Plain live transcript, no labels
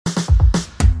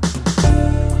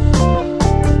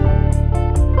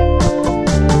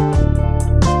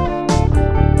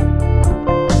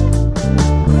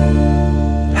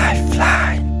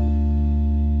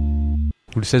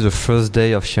Would you say the first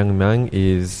day of Xiangmiang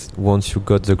is once you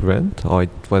got the grant, or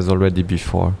it was already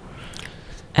before?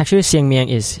 Actually, Xiangmiang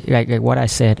is like what I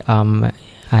said.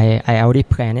 I already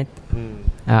planned it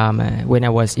when I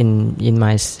was in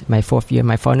my fourth year,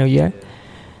 my final year,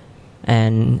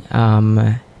 and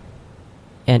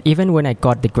even when I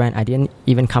got the grant, I didn't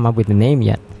even come up with the name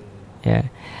yet. Yeah,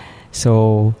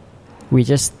 so we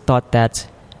just thought that,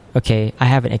 okay, I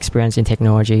have an experience in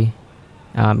technology,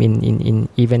 in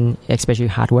even especially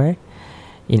hardware,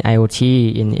 in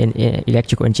IoT, in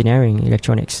electrical engineering,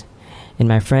 electronics, and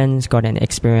my friends got an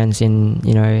experience in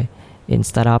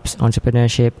startups,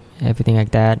 entrepreneurship, everything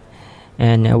like that,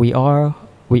 and we all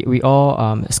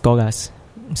scholars,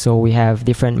 so we have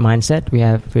different mindset. We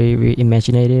have very, very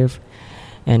imaginative,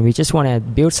 and we just want to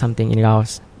build something in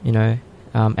Laos.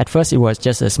 At first, it was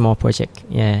just a small project.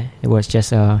 Yeah, it was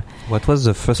just a... What was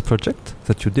the first project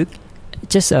that you did?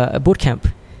 Just a boot camp.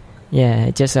 Yeah,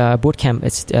 just a boot camp.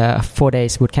 It's 4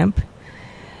 days boot camp.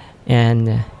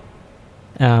 And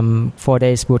 4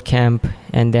 days boot camp.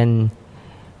 And then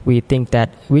we think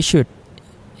that we should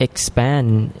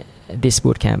expand this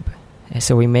boot camp.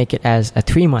 So we make it as a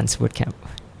 3 months boot camp.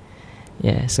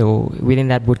 Yeah, so within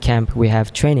that boot camp, we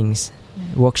have trainings,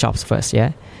 workshops first,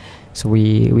 yeah. So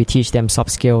we teach them soft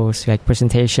skills like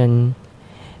presentation,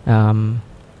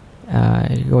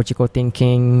 logical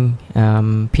thinking,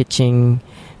 pitching,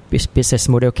 business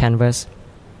model canvas,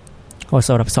 all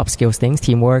sort of soft skills things,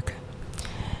 teamwork.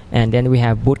 And then we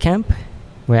have boot camp,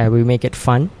 where we make it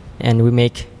fun and we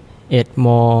make it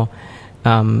more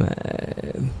and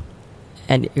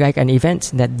like an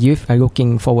event that youth are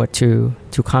looking forward to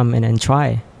come and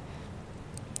try.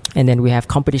 And then we have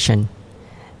competition,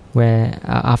 where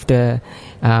after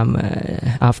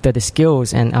the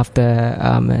skills and after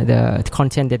the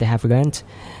content that they have learned,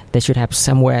 they should have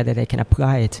somewhere that they can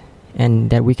apply it, and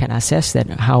that we can assess that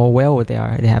how well they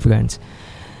have learned.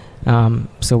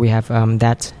 So we have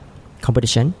that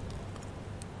competition,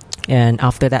 and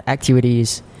after that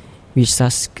activities, we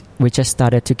just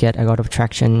started to get a lot of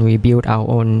traction. We built our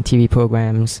own TV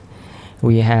programs.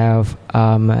 We have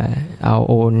our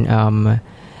own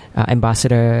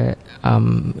ambassador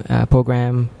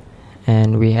program,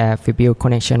 and we build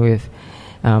connection with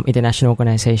international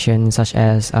organizations such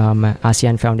as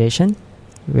ASEAN Foundation,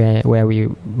 where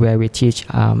we teach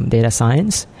data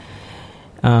science,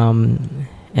 and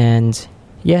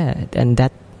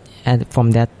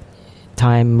from that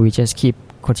time we just keep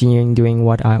continuing doing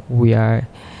what we are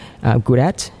good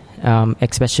at,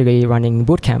 especially running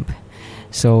bootcamp.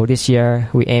 So this year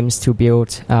we aims to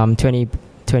build 20.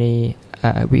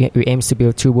 We aims to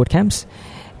build 2 bootcamps,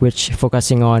 which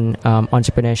focusing on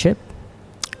entrepreneurship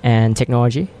and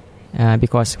technology,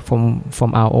 because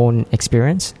from our own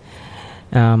experience.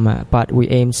 But we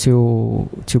aim to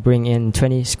bring in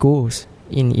 20 schools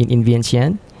in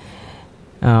Vientiane,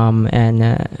 and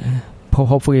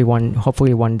hopefully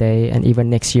one day, and even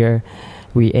next year,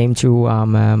 we aim to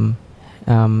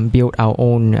build our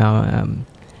own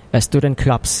student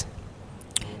clubs.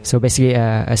 So basically,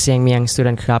 a Xiangmiang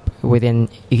student club within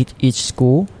each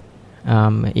school,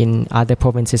 in other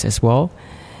provinces as well,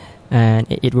 and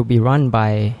it will be run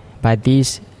by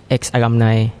these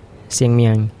ex-alumni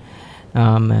Xiangmiang,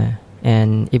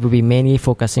 and it will be mainly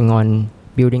focusing on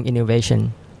building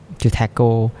innovation to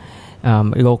tackle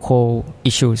local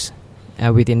issues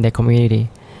within the community.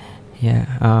 Yeah,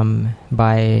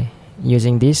 by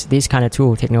using this kind of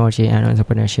tool, technology and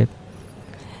entrepreneurship.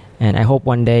 And I hope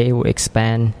one day it will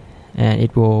expand and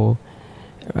it will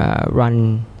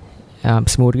run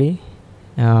smoothly,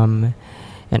 and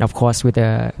of course with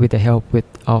the help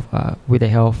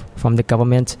from the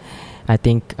government. I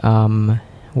think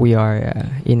we are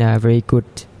in a very good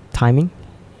timing.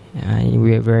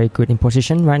 We are very good in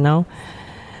position right now.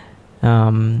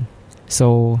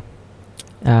 So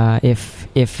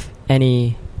if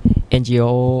any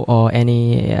NGO or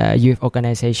any youth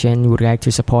organization would like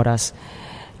to support us,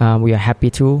 we are happy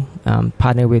to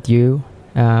partner with you.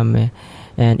 And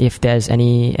if there's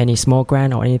any small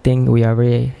grant or anything, we are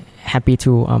very happy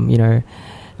to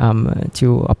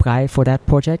to apply for that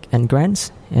project and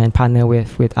grants and partner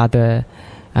with other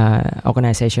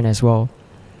organizations as well.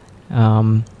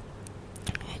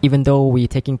 Even though we're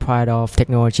taking pride of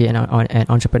technology and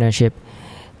entrepreneurship,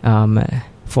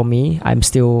 for me, I'm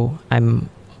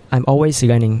always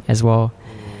learning as well.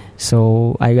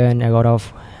 So I learn a lot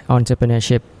of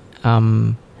entrepreneurship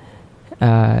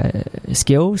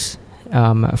skills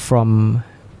from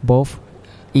both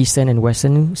Eastern and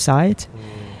Western side,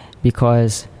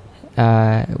 because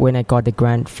when I got the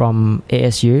grant from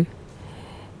ASU,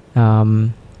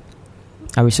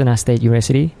 Arizona State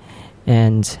University,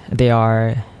 and they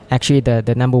are actually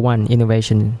the number one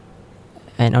innovation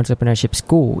and entrepreneurship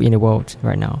school in the world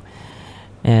right now.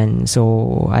 And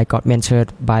so I got mentored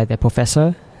by the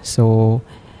professor. So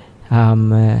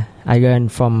I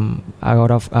learned from a lot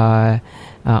of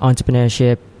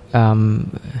entrepreneurship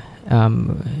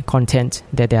content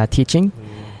that they are teaching,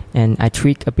 and I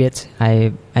tweak a bit.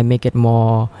 I make it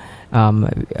more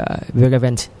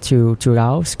relevant to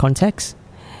Laos context.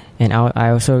 And I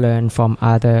also learned from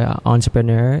other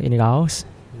entrepreneurs in Laos.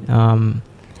 I'm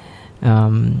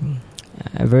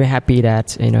very happy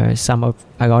that a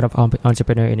lot of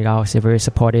entrepreneurs in Laos are very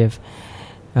supportive.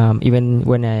 Even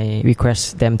when I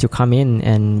request them to come in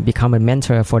and become a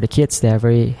mentor for the kids, they are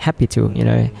very happy to.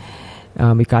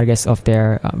 Regardless of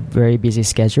their very busy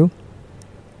schedule.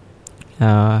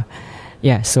 So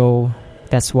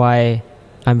that's why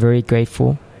I'm very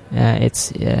grateful.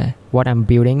 It's what I'm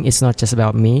building. It's not just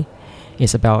about me.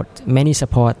 It's about many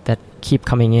support that keep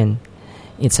coming in.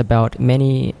 It's about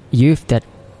many youth that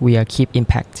we are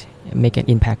make an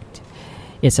impact.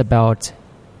 It's about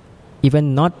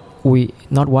even not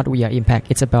what we are impact.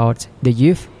 It's about the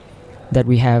youth that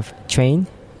we have trained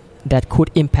that could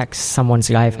impact someone's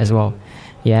life as well.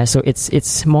 Yeah, so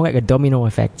it's more like a domino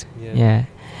effect. Yeah,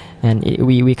 and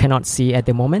we cannot see at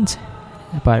the moment,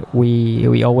 but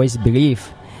we always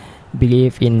believe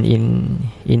in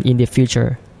the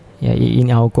future. Yeah, in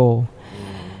our goal.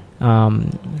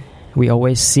 We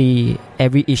always see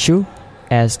every issue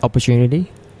as opportunity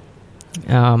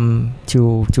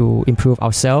to improve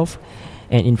ourselves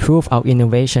and improve our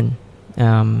innovation,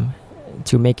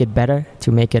 to make it better,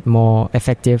 to make it more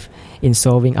effective in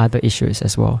solving other issues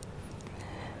as well.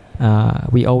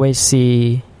 We always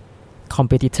see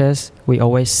competitors. We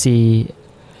always see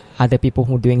other people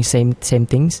who are doing same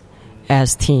things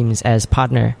as teams, as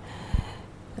partner.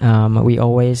 We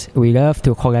love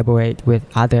to collaborate with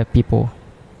other people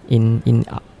in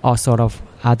all sort of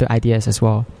other ideas as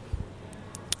well.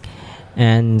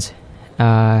 And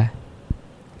I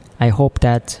hope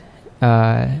that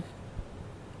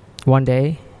one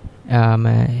day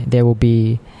there will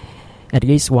be at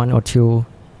least one or two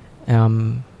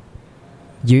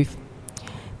youth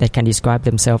that can describe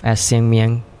themselves as Sieng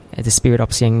Mieng, the spirit of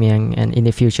Sieng Mieng, and in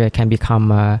the future can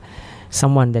become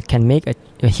someone that can make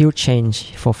a huge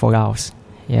change for Laos.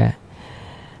 Yeah.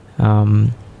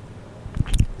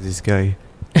 This guy.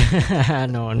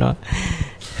 No.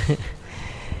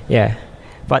 Yeah,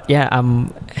 but yeah,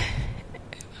 I'm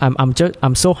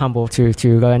so humble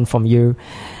to learn from you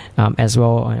as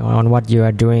well on what you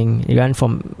are doing. Learn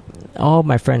from all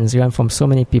my friends. Learn from so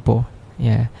many people.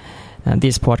 Yeah, and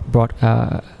this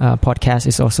podcast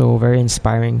is also very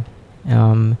inspiring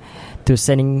to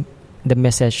sending the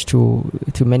message to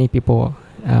many people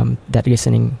that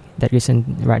listen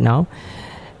right now.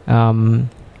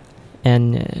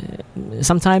 And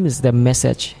sometimes the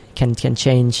message can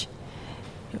change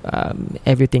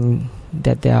everything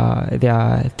that they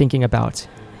are thinking about.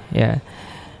 Yeah,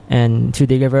 and to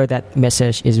deliver that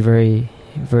message is very,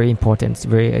 very important. It's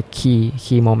very a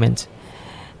key moment,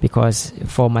 because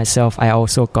for myself, I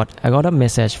also got a lot of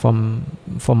message from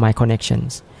my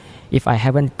connections. If I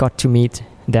haven't got to meet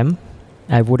them,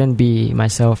 I wouldn't be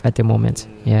myself at the moment.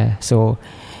 Yeah, so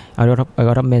a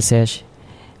lot of message.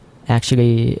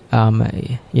 Actually,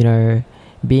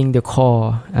 being the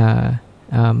core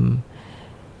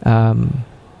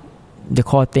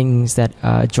things that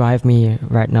drive me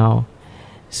right now.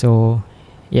 So,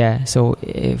 yeah. So,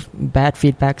 if bad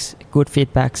feedbacks, good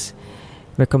feedbacks,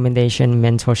 recommendation,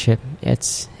 mentorship,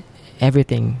 it's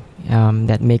everything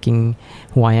that making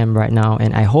who I am right now.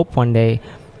 And I hope one day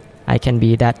I can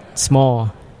be that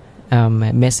small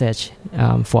message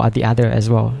for the other as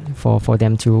well, for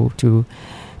them to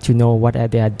know what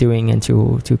they are doing and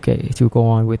to go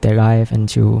on with their life and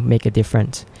to make a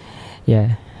difference.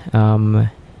 Yeah, and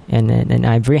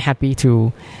I'm very happy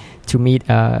to meet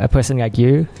a person like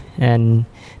you, and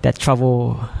that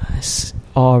travel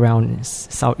all around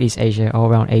Southeast Asia, all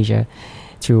around Asia,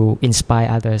 to inspire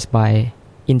others by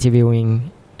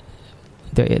interviewing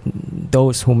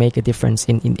those who make a difference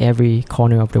in every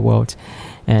corner of the world,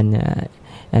 and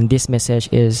this message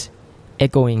is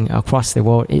echoing across the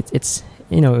world. It's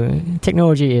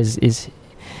technology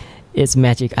is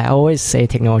magic. I always say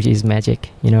technology is magic.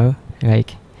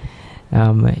 Like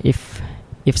if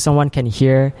someone can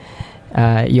hear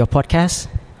your podcast,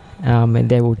 and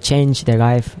they will change their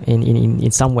life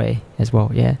in some way as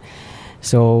well. Yeah.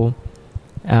 So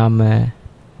I'm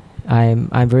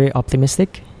very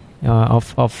optimistic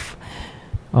of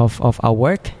our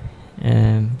work,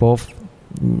 both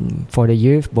for the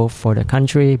youth, both for the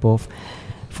country, both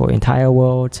for the entire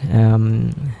world.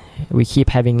 We keep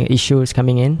having issues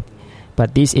coming in,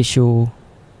 But this issue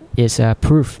is a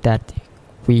proof that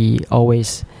we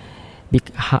always be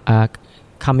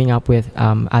coming up with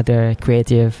other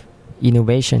creative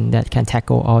innovation that can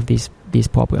tackle all these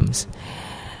problems.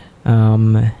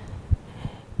 I'm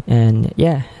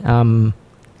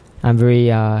very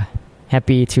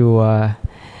happy to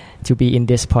be in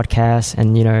this podcast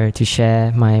and to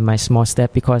share my small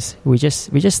step, because we just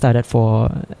started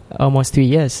for almost 3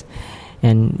 years,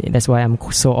 and that's why I'm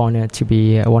so honored to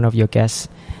be one of your guest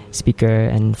speaker.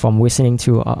 And from listening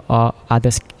to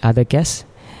other guests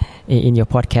in your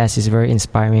podcast is very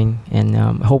inspiring, and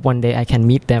hope one day I can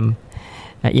meet them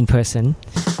in person.